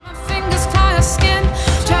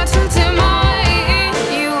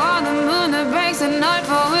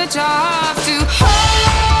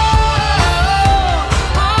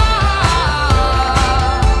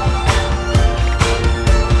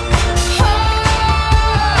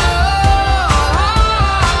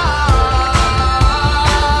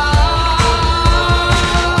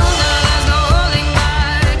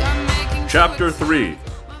Chapter 3.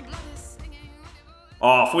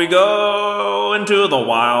 Off we go into the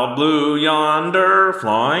wild blue yonder,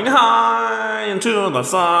 flying high into the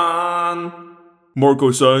sun.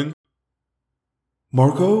 Marco sang.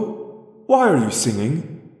 Marco, why are you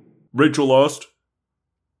singing? Rachel asked.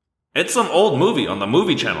 It's some old movie on the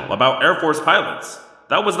movie channel about Air Force pilots.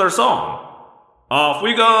 That was their song. Off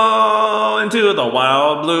we go into the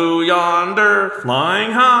wild blue yonder,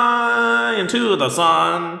 flying high into the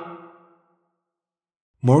sun.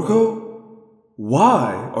 Marco,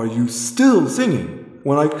 why are you still singing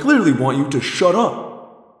when I clearly want you to shut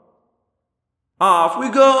up? Off we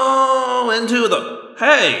go into the...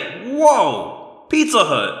 Hey, whoa! Pizza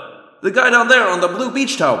Hut! The guy down there on the blue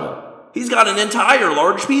beach towel. He's got an entire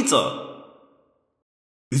large pizza.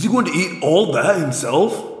 Is he going to eat all that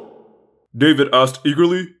himself? David asked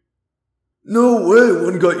eagerly. No way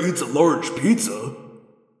one guy eats a large pizza.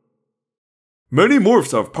 Many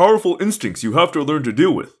morphs have powerful instincts you have to learn to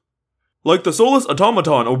deal with. Like the soulless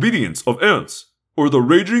automaton obedience of ants, or the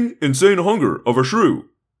raging, insane hunger of a shrew.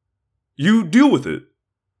 You deal with it.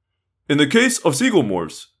 In the case of seagull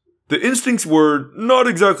morphs, the instincts were not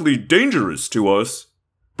exactly dangerous to us,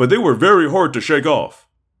 but they were very hard to shake off.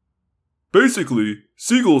 Basically,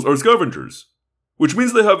 seagulls are scavengers, which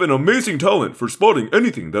means they have an amazing talent for spotting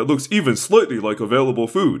anything that looks even slightly like available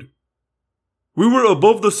food. We were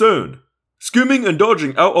above the sand, skimming and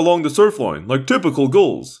dodging out along the surf line like typical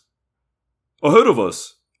gulls. Ahead of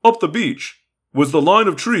us, up the beach, was the line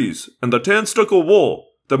of trees and the tan stucco wall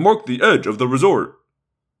that marked the edge of the resort.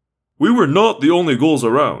 We were not the only gulls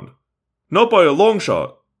around, not by a long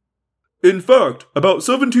shot. In fact, about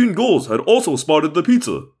 17 gulls had also spotted the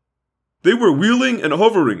pizza. They were wheeling and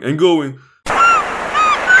hovering and going,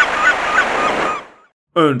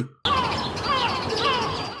 and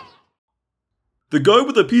the guy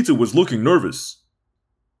with the pizza was looking nervous.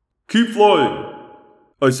 Keep flying,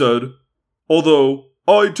 I said, although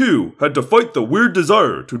I too had to fight the weird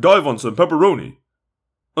desire to dive on some pepperoni.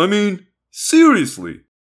 I mean, seriously,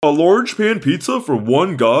 a large pan pizza for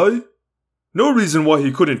one guy? No reason why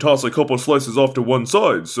he couldn't toss a couple slices off to one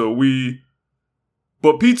side, so we...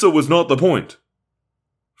 But pizza was not the point.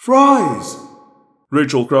 Fries!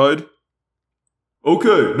 Rachel cried.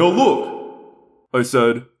 Okay, now look, I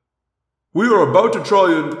said. We are about to try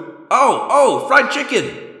and... Oh, fried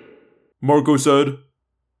chicken! Marco said.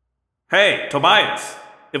 Hey, Tobias,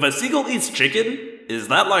 if a seagull eats chicken, is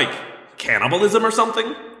that like cannibalism or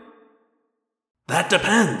something? That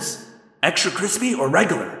depends. Extra crispy or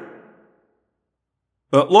regular?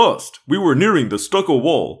 At last, we were nearing the stucco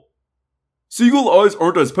wall. Seagull eyes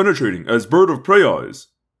aren't as penetrating as bird of prey eyes,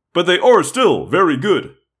 but they are still very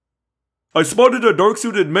good. I spotted a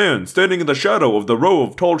dark-suited man standing in the shadow of the row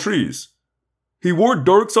of tall trees. He wore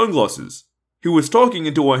dark sunglasses. He was talking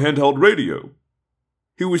into a handheld radio.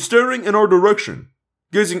 He was staring in our direction,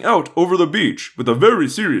 gazing out over the beach with a very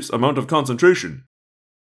serious amount of concentration.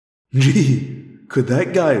 Gee, could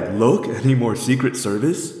that guy look any more Secret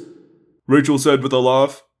Service? Rachel said with a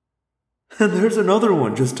laugh. And there's another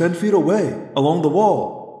one just 10 feet away, along the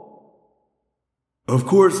wall. Of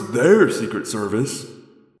course they're Secret Service,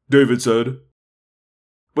 David said.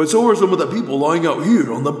 But so are some of the people lying out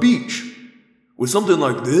here on the beach. With something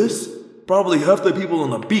like this, probably half the people on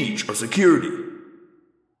the beach are security.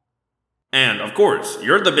 And, of course,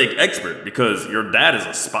 you're the big expert because your dad is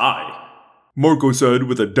a spy, Marco said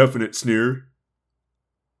with a definite sneer.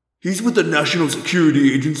 He's with the National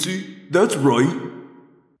Security Agency, that's right,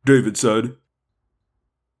 David said.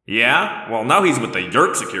 Yeah? Well, now he's with the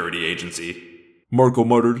Yerk Security Agency, Marco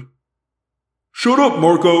muttered. Shut up,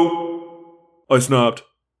 Marco, I snapped.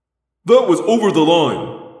 That was over the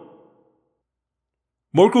line.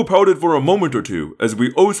 Marco pouted for a moment or two as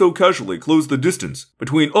we oh so casually closed the distance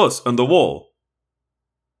between us and the wall.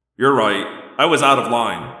 You're right, I was out of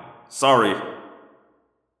line. Sorry.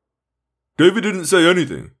 David didn't say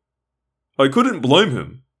anything. I couldn't blame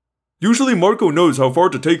him. Usually Marco knows how far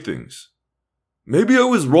to take things. Maybe I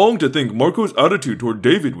was wrong to think Marco's attitude toward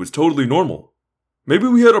David was totally normal. Maybe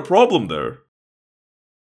we had a problem there.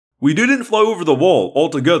 We didn't fly over the wall all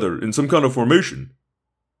together in some kind of formation.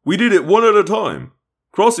 We did it one at a time,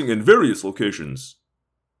 crossing in various locations.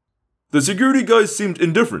 The security guys seemed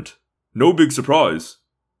indifferent. No big surprise.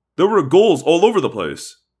 There were gulls all over the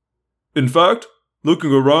place. In fact,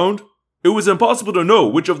 looking around, it was impossible to know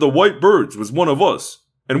which of the white birds was one of us,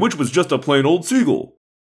 and which was just a plain old seagull.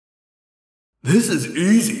 This is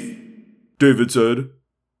easy, David said.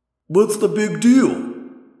 What's the big deal?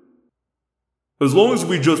 As long as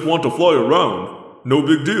we just want to fly around, no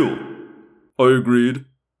big deal, I agreed.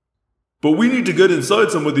 But we need to get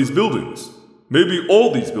inside some of these buildings. Maybe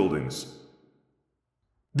all these buildings.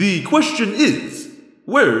 The question is,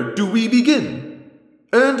 where do we begin?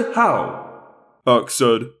 And how? Ax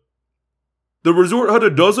said. The resort had a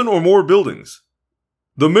dozen or more buildings.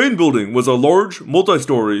 The main building was a large,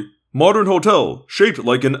 multi-story, modern hotel shaped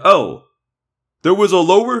like an L. There was a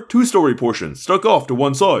lower, two-story portion stuck off to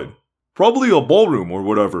one side, probably a ballroom or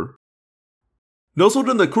whatever. Nestled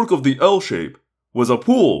in the crook of the L shape was a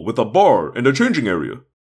pool with a bar and a changing area.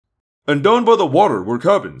 And down by the water were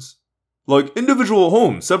cabins, like individual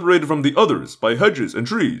homes separated from the others by hedges and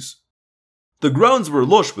trees. The grounds were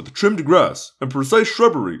lush with trimmed grass and precise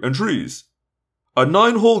shrubbery and trees. A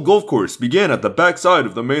 9-hole golf course began at the back side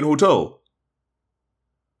of the main hotel.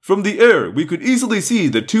 From the air, we could easily see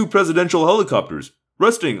the 2 presidential helicopters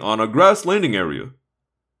resting on a grass landing area.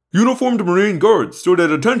 Uniformed Marine guards stood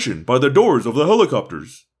at attention by the doors of the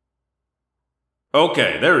helicopters.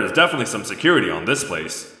 Okay, there is definitely some security on this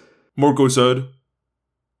place, Marco said.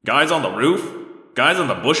 Guys on the roof? Guys in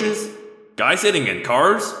the bushes? Guys sitting in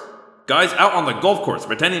cars? Guys out on the golf course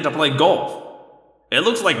pretending to play golf. It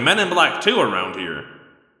looks like Men in Black 2 around here.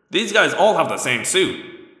 These guys all have the same suit.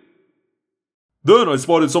 Then I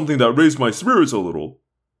spotted something that raised my spirits a little.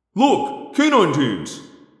 Look, canine teams!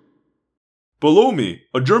 Below me,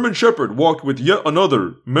 a German shepherd walked with yet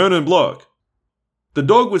another Man in Black. The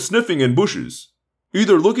dog was sniffing in bushes,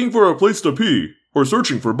 either looking for a place to pee or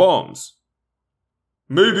searching for bombs.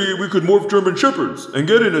 Maybe we could morph German shepherds and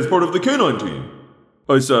get in as part of the canine team,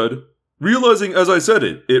 I said, realizing as I said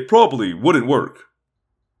it probably wouldn't work.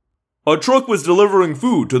 A truck was delivering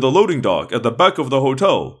food to the loading dock at the back of the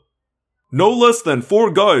hotel. No less than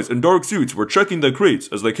 4 guys in dark suits were checking the crates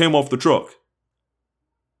as they came off the truck.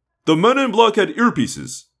 The men in black had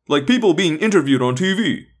earpieces, like people being interviewed on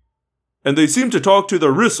TV, and they seemed to talk to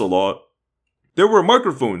their wrists a lot. There were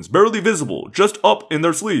microphones barely visible just up in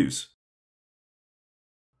their sleeves.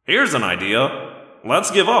 Here's an idea. Let's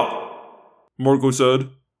give up, Marco said.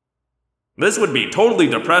 This would be totally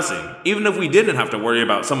depressing, even if we didn't have to worry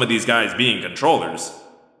about some of these guys being controllers.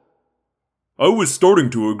 I was starting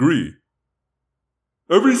to agree.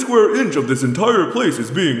 Every square inch of this entire place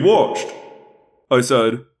is being watched, I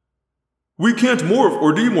said. We can't morph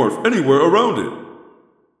or demorph anywhere around it.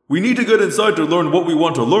 We need to get inside to learn what we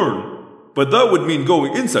want to learn, but that would mean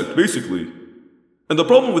going insect basically. And the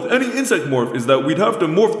problem with any insect morph is that we'd have to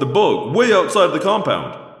morph the bug way outside the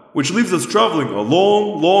compound, which leaves us traveling a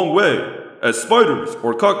long, long way, as spiders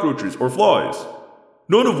or cockroaches or flies,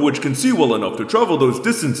 none of which can see well enough to travel those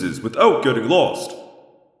distances without getting lost.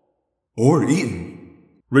 Or eaten,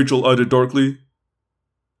 Rachel added darkly.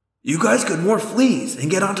 You guys could morph fleas and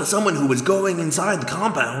get onto someone who was going inside the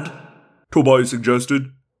compound, Tobias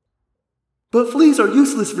suggested. But fleas are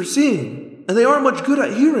useless for seeing, and they aren't much good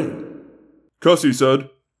at hearing, Cassie said.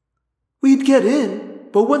 We'd get in,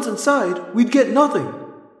 but once inside, we'd get nothing.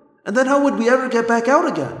 And then how would we ever get back out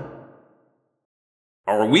again?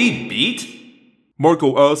 Are we beat?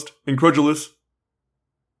 Marco asked, incredulous.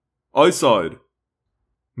 I sighed.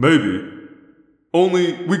 Maybe.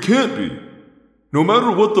 Only we can't be. No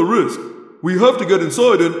matter what the risk, we have to get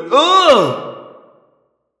inside and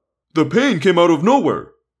The pain came out of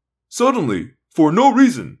nowhere. Suddenly, for no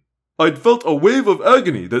reason, I'd felt a wave of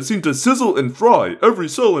agony that seemed to sizzle and fry every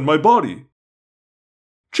cell in my body.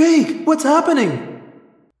 Jake, what's happening?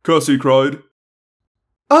 Cassie cried.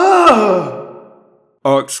 Ah!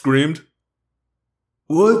 Ax screamed.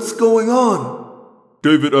 What's going on?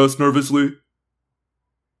 David asked nervously.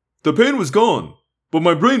 The pain was gone, but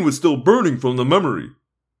my brain was still burning from the memory.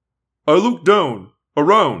 I looked down,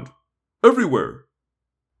 around, everywhere.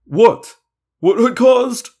 What? What had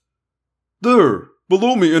caused? There,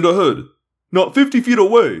 below me and ahead, not 50 feet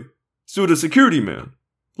away, stood a security man,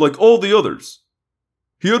 like all the others.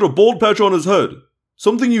 He had a bald patch on his head,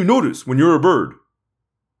 something you notice when you're a bird.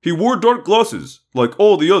 He wore dark glasses, like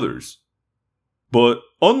all the others. But,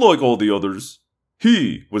 unlike all the others,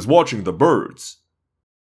 he was watching the birds.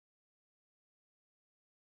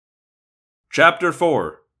 Chapter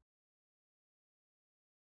 4.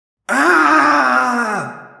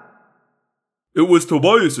 Ah! It was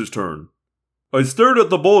Tobias's turn. I stared at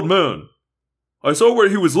the bald man. I saw where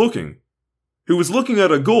he was looking. He was looking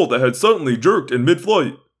at a gull that had suddenly jerked in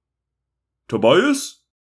mid-flight. Tobias?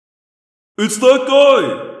 It's that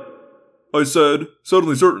guy! I said,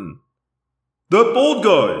 suddenly certain. That bald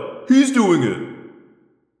guy! He's doing it!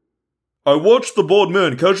 I watched the bald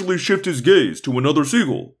man casually shift his gaze to another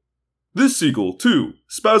seagull. This seagull, too,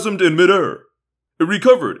 spasmed in midair. It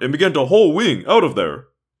recovered and began to haul wing out of there.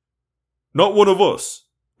 Not one of us.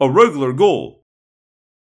 A regular gull.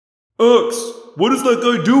 Ax, what is that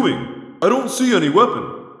guy doing? I don't see any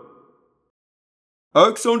weapon.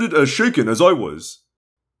 Ax sounded as shaken as I was.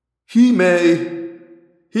 He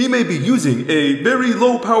may be using a very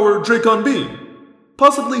low-power Dracon beam,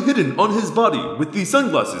 possibly hidden on his body with the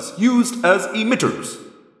sunglasses used as emitters.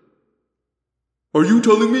 Are you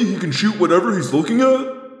telling me he can shoot whatever he's looking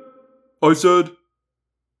at? I said.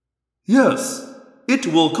 Yes, it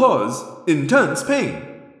will cause intense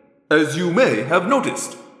pain, as you may have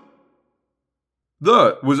noticed.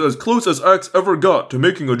 That was as close as Axe ever got to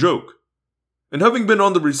making a joke. And having been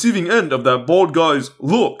on the receiving end of that bald guy's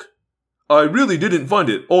look, I really didn't find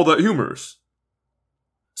it all that humorous.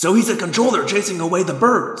 So he's a controller chasing away the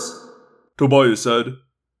birds, Tobias said.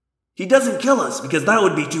 He doesn't kill us because that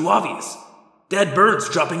would be too obvious. Dead birds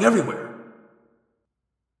dropping everywhere.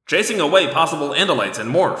 Chasing away possible Andalites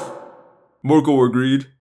and Morph. Marco agreed.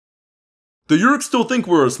 The Yeerks still think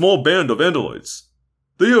we're a small band of Andalites.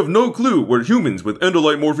 They have no clue we're humans with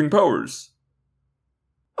Andalite morphing powers.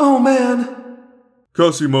 Oh man,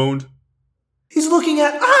 Cassie moaned. He's looking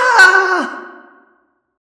at— Ah!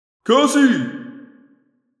 Cassie!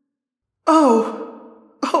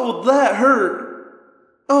 Oh, that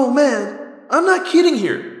hurt. Oh man, I'm not kidding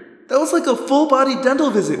here. That was like a full-body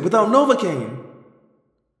dental visit without Novocaine.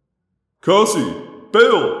 Cassie,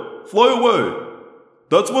 bail, fly away.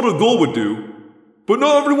 That's what a gull would do. But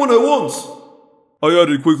not everyone at once, I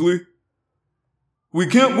added quickly. We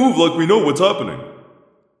can't move like we know what's happening.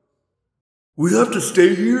 We have to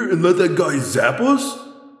stay here and let that guy zap us?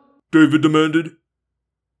 David demanded.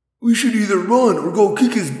 We should either run or go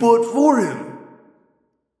kick his butt for him.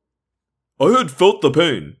 I had felt the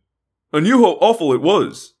pain. I knew how awful it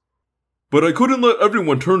was. But I couldn't let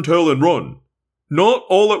everyone turn tail and run. Not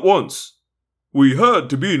all at once. We had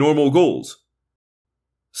to be normal gulls.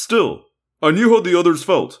 Still, I knew how the others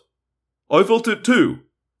felt. I felt it too,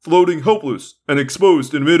 floating helpless and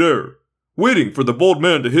exposed in midair, waiting for the bald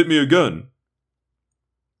man to hit me again.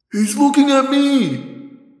 He's looking at me,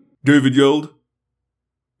 David yelled.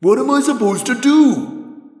 What am I supposed to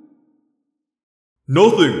do?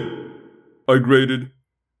 Nothing, I grated.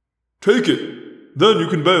 Take it, then you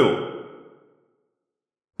can bail.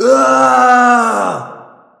 Ah!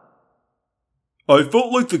 I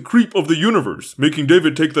felt like the creep of the universe making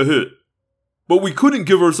David take the hit. But we couldn't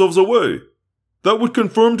give ourselves away. That would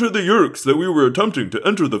confirm to the Yeerks that we were attempting to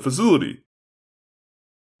enter the facility.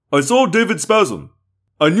 I saw David spasm.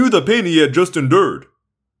 I knew the pain he had just endured.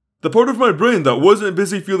 The part of my brain that wasn't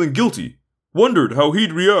busy feeling guilty wondered how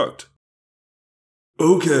he'd react.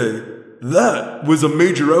 Okay, that was a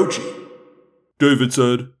major ouchie, David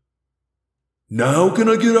said. Now can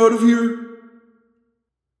I get out of here?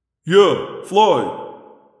 Yeah, fly,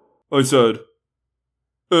 I said.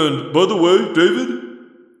 And, by the way, David,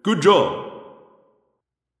 good job.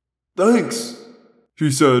 Thanks,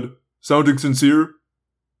 he said, sounding sincere.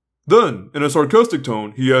 Then, in a sarcastic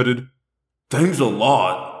tone, he added, Thanks a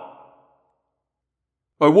lot.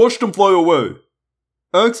 I watched him fly away.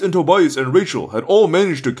 Axe and Tobias and Rachel had all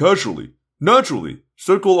managed to casually, naturally,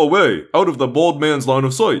 circle away out of the bald man's line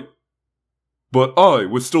of sight. But I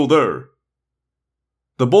was still there.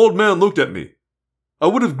 The bald man looked at me. I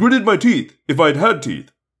would have gritted my teeth if I'd had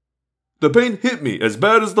teeth. The pain hit me as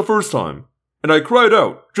bad as the first time, and I cried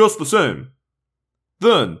out just the same.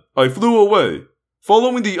 Then I flew away,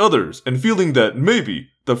 following the others and feeling that maybe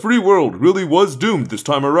the free world really was doomed this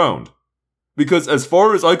time around. Because as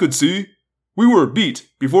far as I could see, we were beat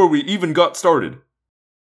before we even got started.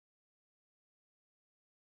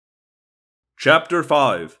 Chapter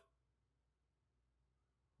 5.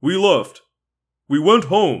 We left. We went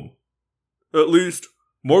home. At least,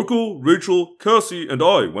 Marco, Rachel, Cassie, and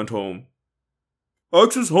I went home.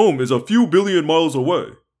 Axe's home is a few billion miles away.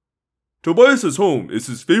 Tobias's home is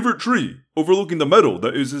his favorite tree overlooking the meadow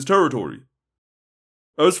that is his territory.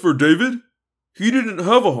 As for David, he didn't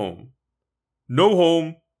have a home. No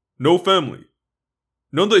home, no family.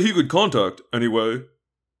 None that he could contact, anyway.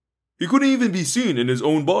 He couldn't even be seen in his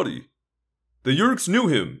own body. The Yeerks knew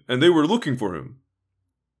him, and they were looking for him.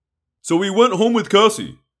 So we went home with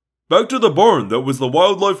Cassie, back to the barn that was the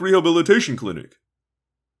wildlife rehabilitation clinic.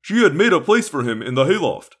 She had made a place for him in the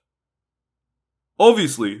hayloft.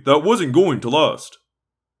 Obviously, that wasn't going to last.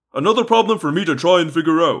 Another problem for me to try and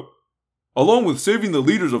figure out, along with saving the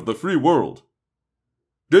leaders of the free world.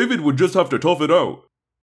 David would just have to tough it out.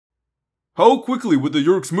 How quickly would the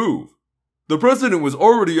Yeerks move? The president was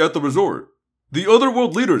already at the resort. The other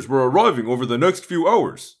world leaders were arriving over the next few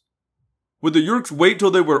hours. Would the Yeerks wait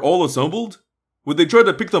till they were all assembled? Would they try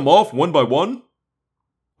to pick them off one by one?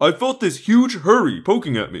 I felt this huge hurry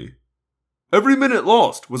poking at me. Every minute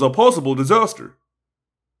lost was a possible disaster.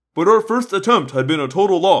 But our first attempt had been a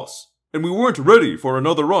total loss, and we weren't ready for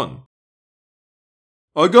another run.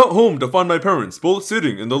 I got home to find my parents both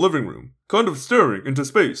sitting in the living room, kind of staring into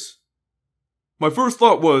space. My first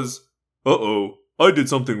thought was, uh-oh, I did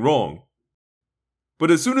something wrong.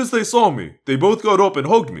 But as soon as they saw me, they both got up and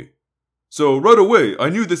hugged me. So right away, I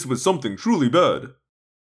knew this was something truly bad.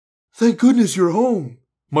 Thank goodness you're home,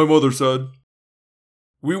 my mother said.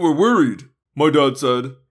 We were worried, my dad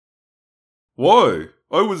said. Why?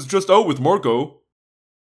 I was just out with Marco.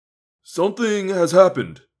 Something has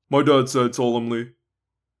happened, my dad said solemnly.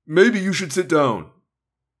 Maybe you should sit down.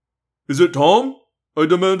 Is it Tom? I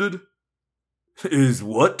demanded. Is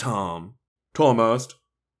what Tom? Tom asked.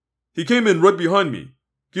 He came in right behind me,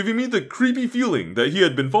 giving me the creepy feeling that he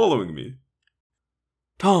had been following me.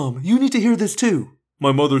 Tom, you need to hear this too,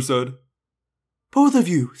 my mother said. Both of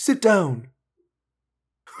you, sit down.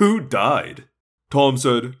 Who died? Tom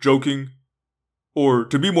said, joking. Or,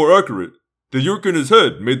 to be more accurate, the yerk in his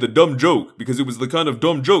head made the dumb joke because it was the kind of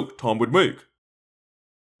dumb joke Tom would make.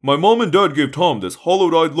 My mom and dad gave Tom this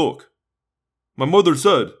hollow-eyed look. My mother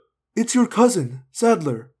said, It's your cousin,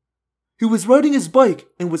 Sadler. He was riding his bike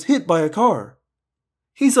and was hit by a car.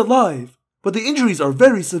 He's alive, but the injuries are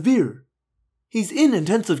very severe. He's in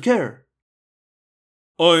intensive care.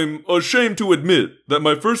 I'm ashamed to admit that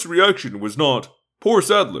my first reaction was not, poor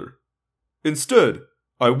Sadler. Instead,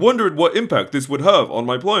 I wondered what impact this would have on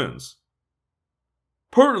my plans.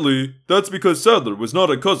 Partly, that's because Sadler was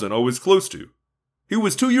not a cousin I was close to. He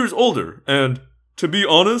was 2 years older and, to be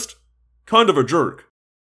honest, kind of a jerk.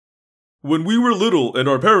 When we were little and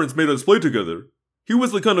our parents made us play together, he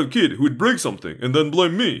was the kind of kid who'd break something and then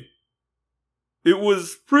blame me. It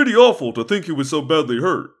was pretty awful to think he was so badly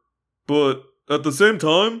hurt, but at the same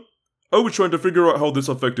time, I was trying to figure out how this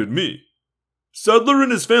affected me. Sadler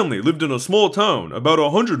and his family lived in a small town about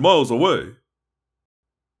 100 miles away.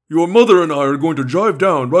 Your mother and I are going to drive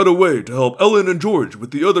down right away to help Ellen and George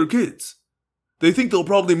with the other kids. They think they'll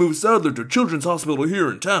probably move Sadler to Children's Hospital here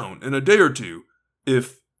in town in a day or two,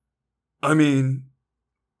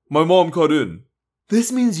 My mom cut in.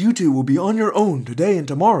 This means you two will be on your own today and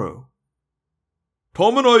tomorrow.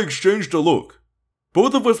 Tom and I exchanged a look.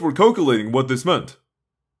 Both of us were calculating what this meant.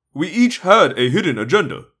 We each had a hidden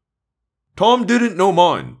agenda. Tom didn't know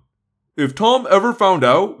mine. If Tom ever found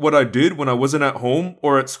out what I did when I wasn't at home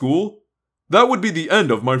or at school, that would be the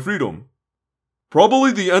end of my freedom.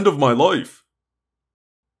 Probably the end of my life.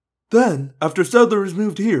 Then, after Sadler is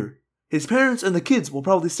moved here, his parents and the kids will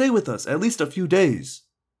probably stay with us at least a few days.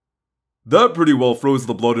 That pretty well froze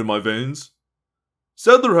the blood in my veins.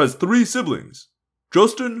 Sadler has 3 siblings,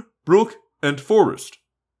 Justin, Brooke, and Forrest.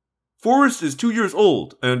 Forrest is 2 years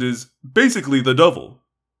old and is basically the devil.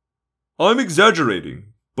 I'm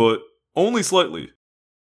exaggerating, but only slightly.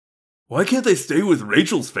 Why can't they stay with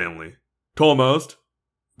Rachel's family? Tom asked.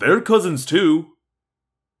 They're cousins too.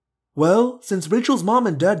 Well, since Rachel's mom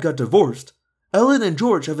and dad got divorced, Ellen and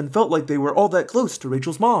George haven't felt like they were all that close to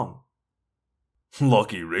Rachel's mom.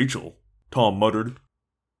 Lucky Rachel, Tom muttered.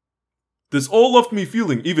 This all left me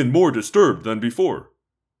feeling even more disturbed than before.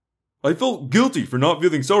 I felt guilty for not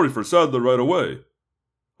feeling sorry for Sadler right away.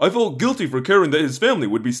 I felt guilty for caring that his family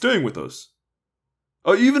would be staying with us.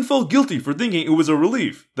 I even felt guilty for thinking it was a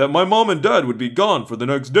relief that my mom and dad would be gone for the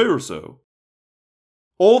next day or so.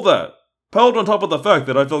 All that, piled on top of the fact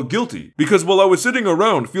that I felt guilty because while I was sitting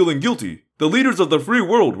around feeling guilty, the leaders of the free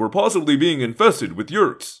world were possibly being infested with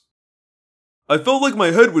yerks. I felt like my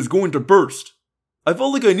head was going to burst. I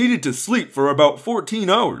felt like I needed to sleep for about 14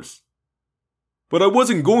 hours. But I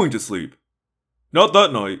wasn't going to sleep. Not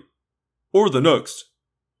that night. Or the next.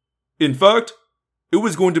 In fact, it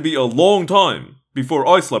was going to be a long time before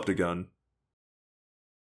I slept again.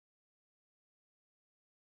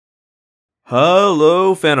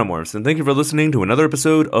 Hello, Phantomorphs, and thank you for listening to another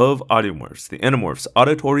episode of Audiomorphs, the Animorphs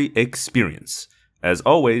auditory experience. As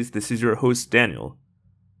always, this is your host, Daniel.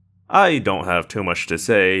 I don't have too much to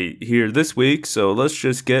say here this week, so let's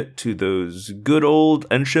just get to those good old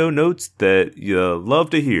end-show notes that you love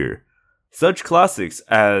to hear. Such classics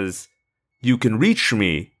as, you can reach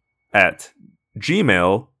me at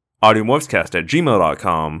Gmail,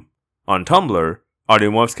 audiomorphscast@gmail.com, on Tumblr,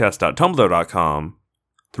 audiomorphscast.tumblr.com,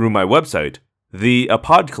 through my website,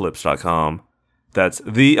 theapocalypse.com, that's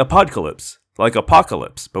The Apocalypse, like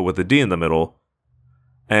apocalypse, but with a D in the middle,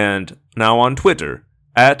 and now on Twitter,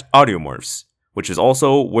 at Audiomorphs, which is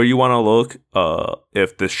also where you want to look.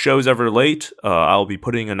 If this show's ever late, I'll be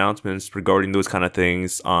putting announcements regarding those kind of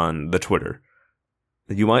things on the Twitter.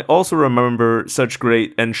 You might also remember such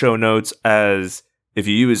great end show notes as, if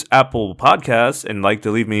you use Apple Podcasts and like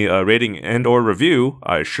to leave me a rating and or review,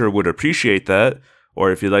 I sure would appreciate that.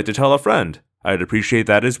 Or if you'd like to tell a friend, I'd appreciate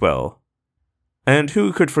that as well. And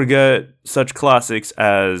who could forget such classics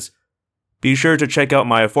as be sure to check out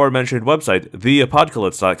my aforementioned website,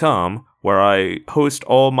 theapocalypse.com, where I host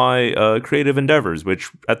all my creative endeavors,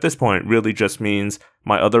 which at this point really just means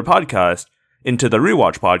my other podcast, Into the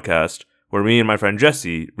Rewatch Podcast, where me and my friend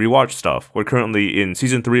Jesse rewatch stuff. We're currently in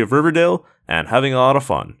Season 3 of Riverdale and having a lot of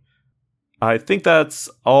fun. I think that's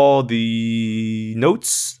all the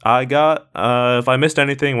notes I got. If I missed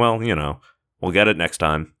anything, well, we'll get it next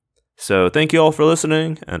time. So thank you all for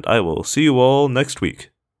listening, and I will see you all next week.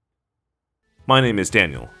 My name is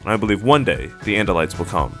Daniel, and I believe one day the Andalites will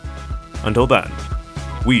come. Until then,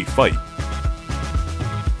 we fight.